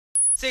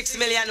6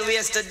 million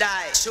ways to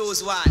die.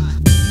 Choose one.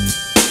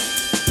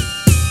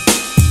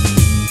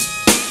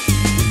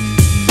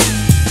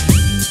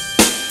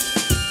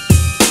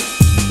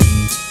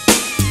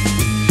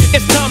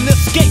 It's time to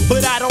escape,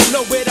 but I don't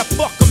know where the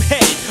fuck I'm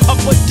headed. Up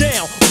or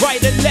down, right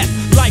or left,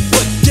 life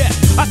or death.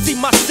 I see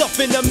myself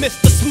in the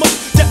midst of smoke.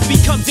 Death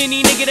becomes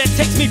any nigga that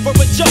takes me for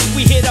a joke.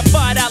 We hit a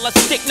 $5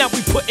 stick, now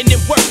we putting in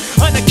work.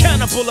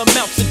 Unaccountable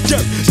amounts of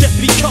dirt. Death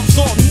becomes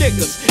all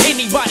niggas,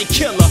 anybody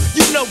killer.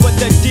 You know what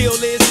the deal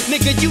is,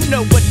 nigga, you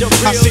know what the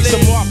real is. I see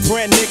some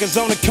off-brand niggas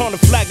on the corner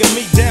flagging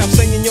me down,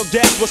 saying, yo,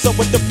 Dad, what's up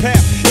with the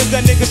pound? Is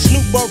that nigga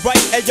Snoop alright?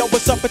 Hey, yo,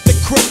 what's up at the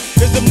crib?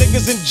 Is them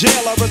niggas in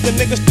jail or is the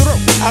niggas through?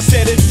 I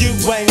said, if you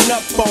ain't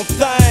up on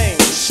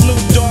things,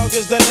 Snoop Dogg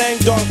is the name,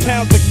 dog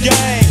pounds the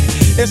gang.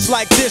 It's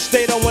like this,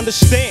 they don't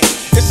understand.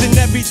 It's an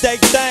everyday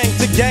thing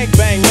to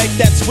gangbang. Make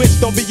that switch,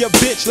 don't be a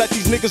bitch, let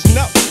these niggas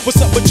know. What's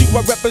up with you?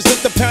 I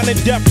represent the pound and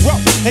death row.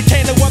 And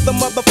can't no other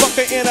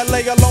motherfucker in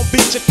LA alone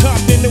beat your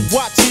Compton and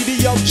watch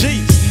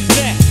CDOGs.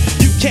 Now,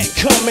 you can't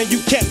come and you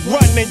can't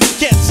run and you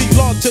can't see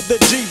long to the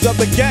G's of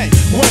the game.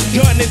 One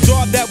gun is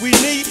all that we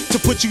need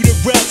to put you to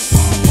rest.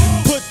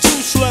 Put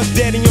 2 slugs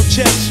dead in your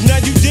chest.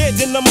 Now you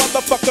dead, then the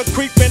motherfucker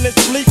creeping and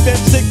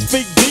sleeping 6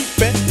 feet deep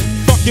and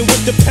fucking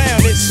with the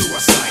pound. It's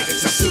suicide,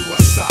 it's a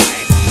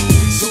suicide.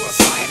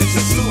 Suicide, it's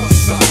a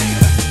suicide.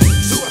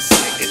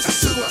 Suicide, it's a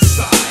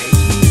suicide.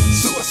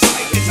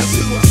 Suicide, it's a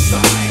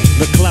suicide.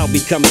 The cloud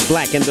becomes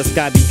black and the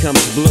sky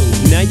becomes blue.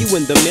 Now you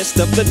in the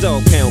midst of the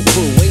dog pound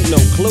crew. Ain't no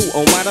clue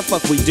on why the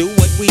fuck we do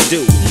what we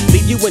do.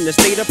 Leave you in a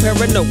state of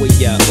paranoia,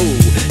 ooh.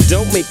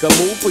 Don't make a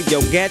move for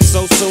your gat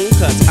so soon,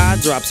 cause I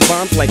drops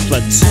bombs like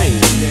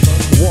platoon.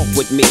 Walk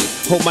with me,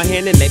 hold my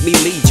hand and let me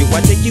lead you.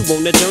 I take you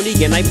on a journey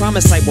and I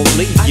promise I won't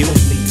leave you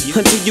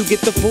until you get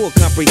the full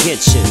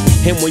comprehension.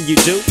 And when you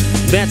do,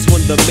 that's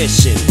when the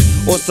mission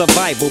or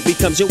survival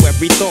becomes your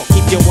every thought.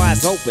 Keep your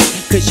eyes open,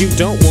 cause you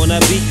don't wanna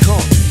be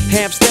caught.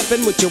 Half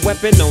stepping with your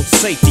weapon on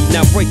safety.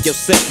 Now break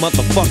yourself,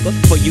 motherfucker,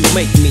 for you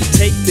make me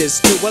take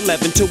this to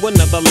 11 to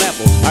another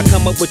level. I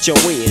come up with your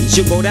wins,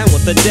 you go down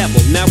with the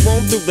devil. Now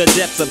roam through the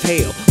depths of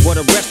hell, where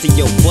the rest of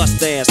your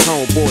bust-ass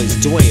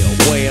homeboys dwell.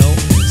 Well,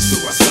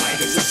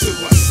 suicide is a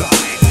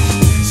suicide.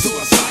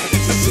 Suicide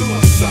is a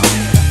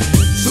suicide.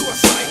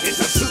 Suicide is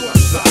a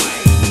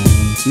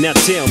suicide. now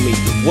tell me,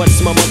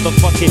 what's my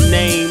motherfucking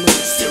name?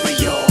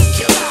 Serial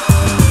killer.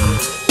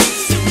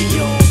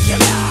 Serial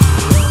killer.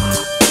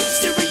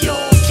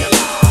 Serial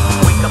killer.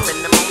 Wake up in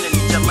the morning,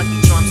 eat your Lucky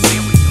Charm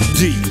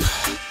cereal.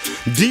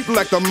 Deep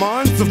like the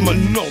mines of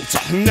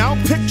Minota. Now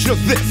picture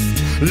this.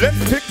 Let's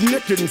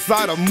picnic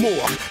inside a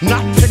morgue.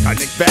 Not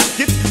picnic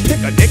baskets,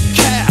 picnic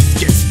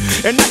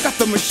caskets. And I got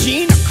the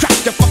machine, I crack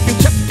the fucking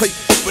chest plate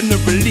open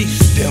and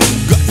release them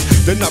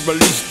guts. Then I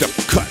release the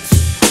cuts.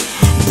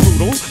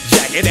 Brutal,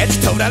 jagged edge,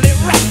 totally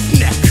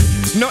roughneck.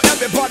 Now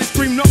everybody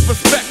scream enough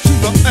respect to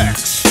the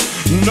X.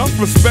 Enough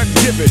respect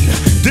given,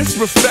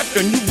 disrespect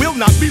and you will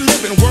not be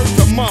living. Word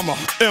to mama,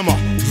 Emma,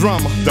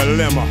 drama,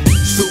 dilemma.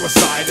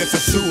 Suicide is a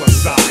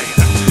suicide.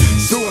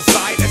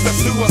 Suicide is